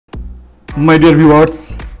My dear viewers,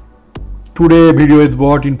 today video is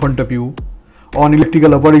brought in front of you on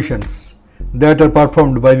electrical operations that are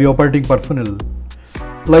performed by the operating personnel,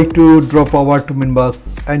 like to draw power to main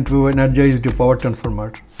bus and to energize the power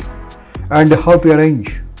transformer, and how to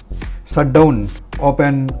arrange shutdown of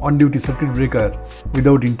an on-duty circuit breaker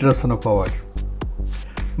without interruption of power.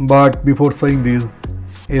 But before showing this,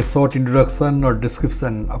 a short introduction or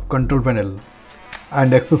description of control panel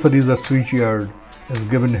and accessories or switchyard is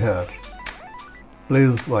given here.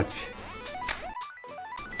 Please watch.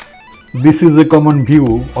 This is a common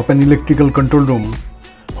view of an electrical control room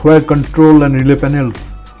where control and relay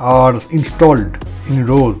panels are installed in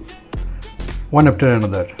rows, one after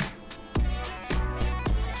another.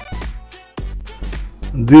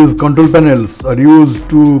 These control panels are used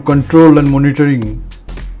to control and monitoring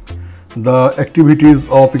the activities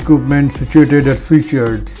of equipment situated at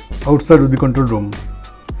switchyards outside of the control room.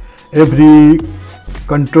 Every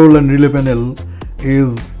control and relay panel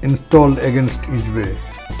is installed against each way.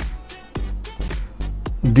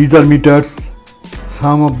 These are meters.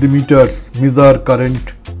 Some of the meters measure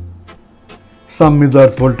current, some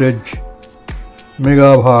measures voltage,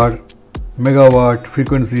 megavar, megawatt,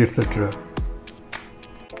 frequency, etc.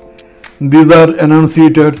 These are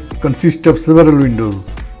annunciators, consist of several windows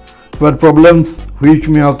where problems which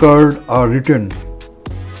may occur are written.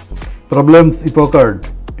 Problems if occurred,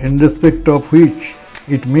 in respect of which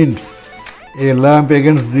it means a lamp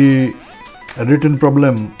against the written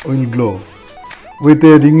problem will glow with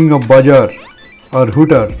a ringing of buzzer or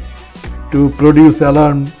hooter to produce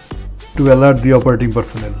alarm to alert the operating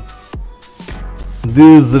personnel.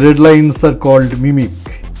 These red lines are called mimic,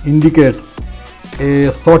 indicate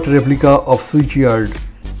a short replica of switchyard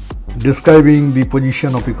describing the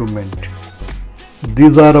position of equipment.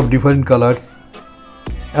 These are of different colors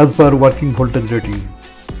as per working voltage rating.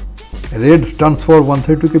 Red stands for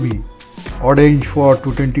 132 kV, orange for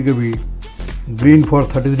 220 kV, green for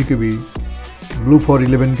 33 kV, blue for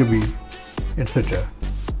 11 kV, etc.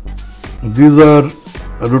 These are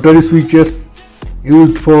rotary switches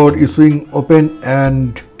used for issuing open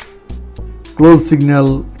and close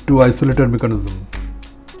signal to isolator mechanism.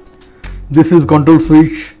 This is control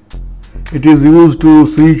switch. It is used to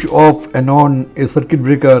switch off and on a circuit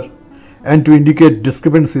breaker and to indicate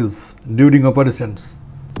discrepancies during operations.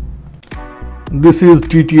 This is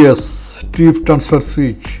TTS, trip transfer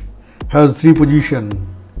switch, has three positions,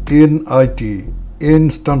 N.I.T. N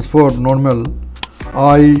stands for normal,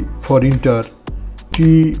 I for inter,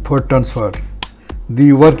 T for transfer.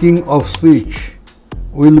 The working of switch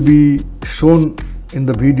will be shown in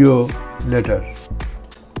the video later.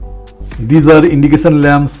 These are indication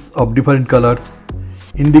lamps of different colors,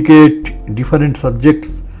 indicate different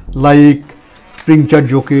subjects like spring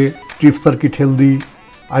charge okay, trip circuit healthy,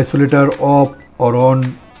 isolator off or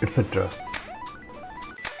on, etc.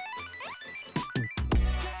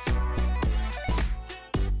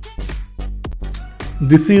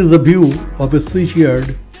 This is a view of a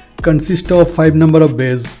switchyard, consists of 5 number of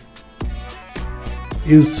bays,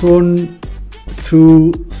 is shown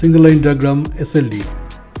through single line diagram SLD.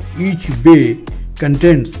 Each bay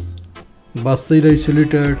contains bus side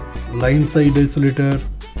isolator, line side isolator,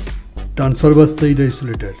 transfer bus side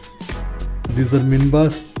isolator. These are main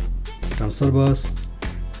bus, transfer bus,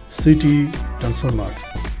 CT, transformer.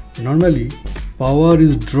 Normally, power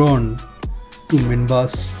is drawn to main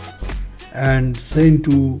bus and sent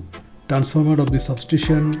to transformer of the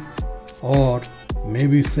substation or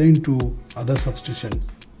maybe sent to other substations.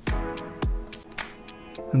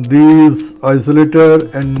 These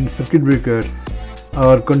isolator and circuit breakers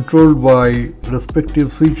are controlled by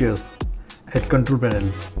respective switches at control panel.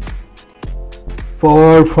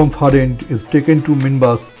 Power from far end is taken to main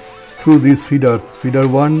bus through these feeders, feeder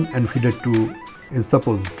 1 and feeder 2 is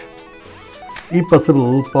supposed. If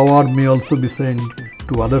possible, power may also be sent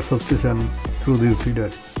to other substations through these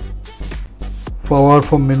feeders. Power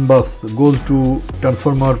from main bus goes to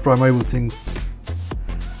transformer primary bushings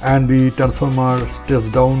and the transformer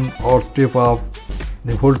steps down or step up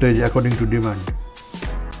the voltage according to demand.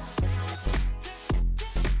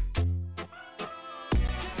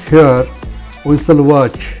 Here we shall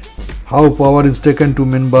watch how power is taken to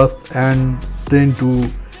main bus and then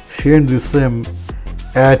to send the same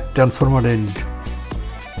at transformer end.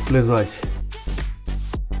 Please watch.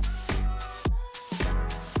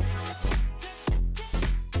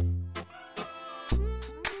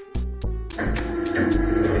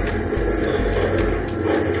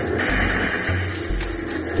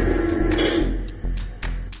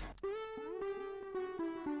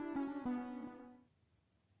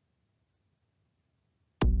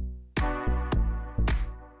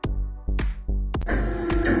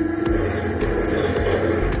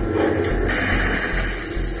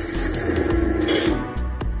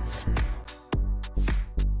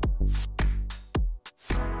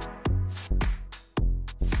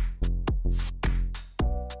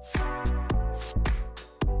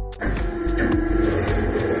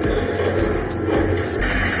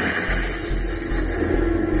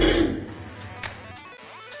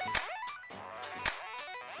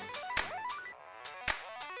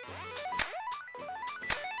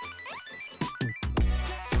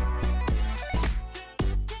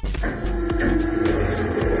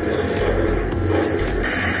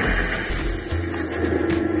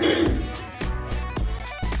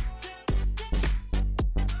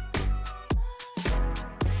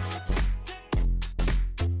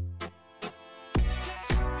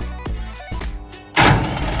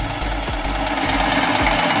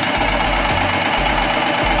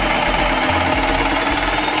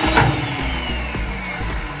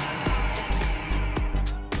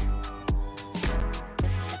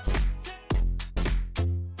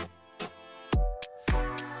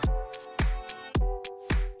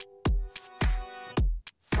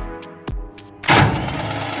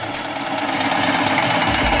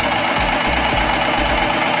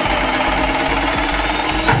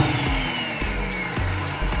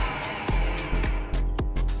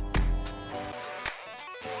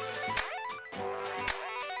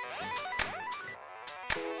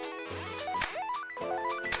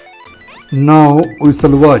 Now we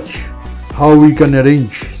shall watch how we can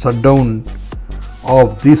arrange shutdown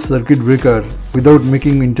of this circuit breaker without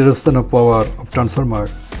making interruption of power of transformer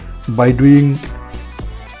by doing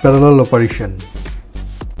parallel operation.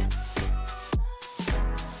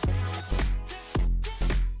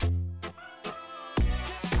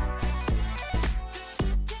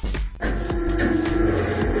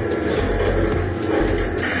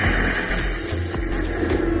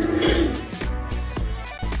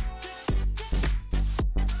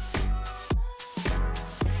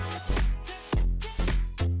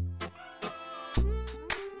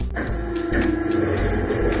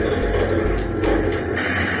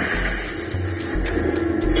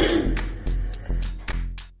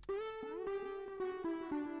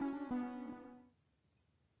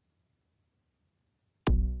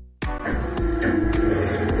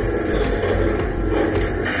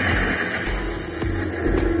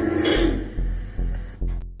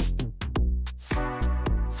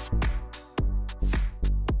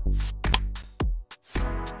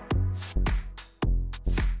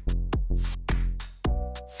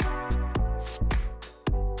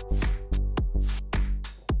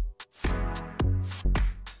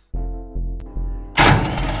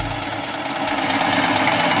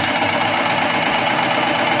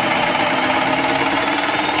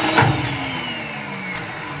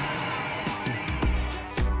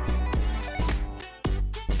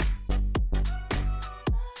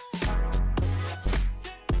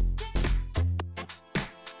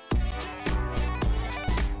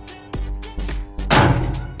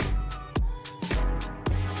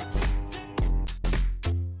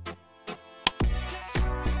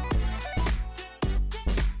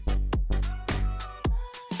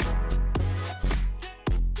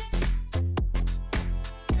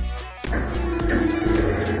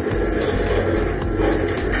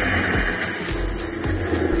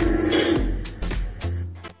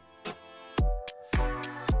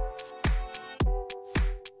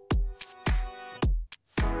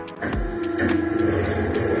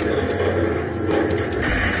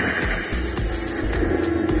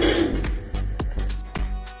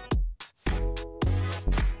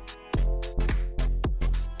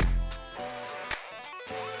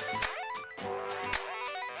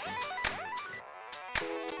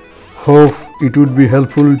 Hope it would be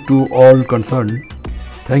helpful to all concerned.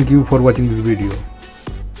 Thank you for watching this video.